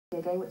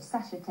game which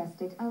Sacha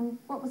tested.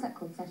 What was that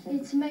called, Sacha?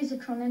 It's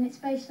Tron, and it's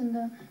based on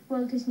the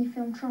Walt Disney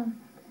film Tron.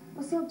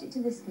 What's the object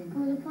of this game?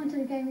 Well, the point of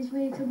the game is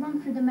really to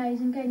run through the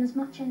maze and gain as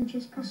much energy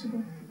as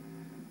possible.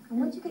 And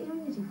where do you get your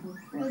energy from?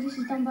 Well, this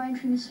is done by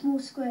entering a small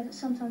square that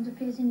sometimes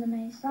appears in the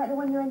maze. Like the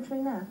one you're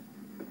entering now?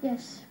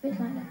 Yes, a bit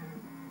like that.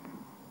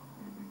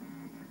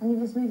 And you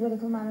just move your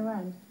little man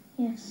around?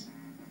 Yes.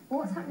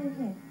 Well, what's happening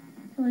here?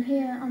 Well,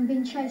 here I'm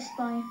being chased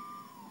by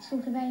a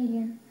sort of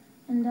alien,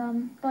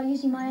 and by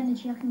using my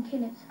energy I can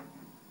kill it.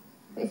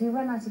 But if you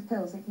run out of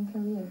pills, it can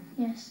kill you?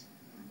 Yes.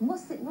 And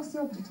what's the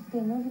object of the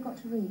game? Where have you got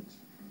to reach?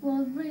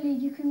 Well, really,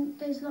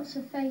 there's lots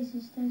of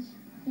phases. There's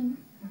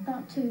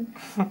about 2,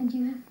 and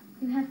you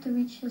have to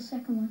reach the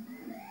second one.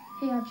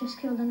 Here I've just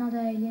killed another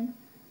alien,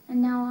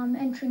 and now I'm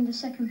entering the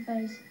second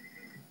phase.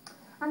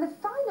 And the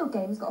final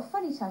game's got a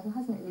funny title,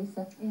 hasn't it,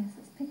 Lisa? Yes,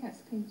 it's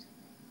Pickaxe Pete.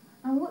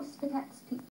 And what's Pickaxe Pete?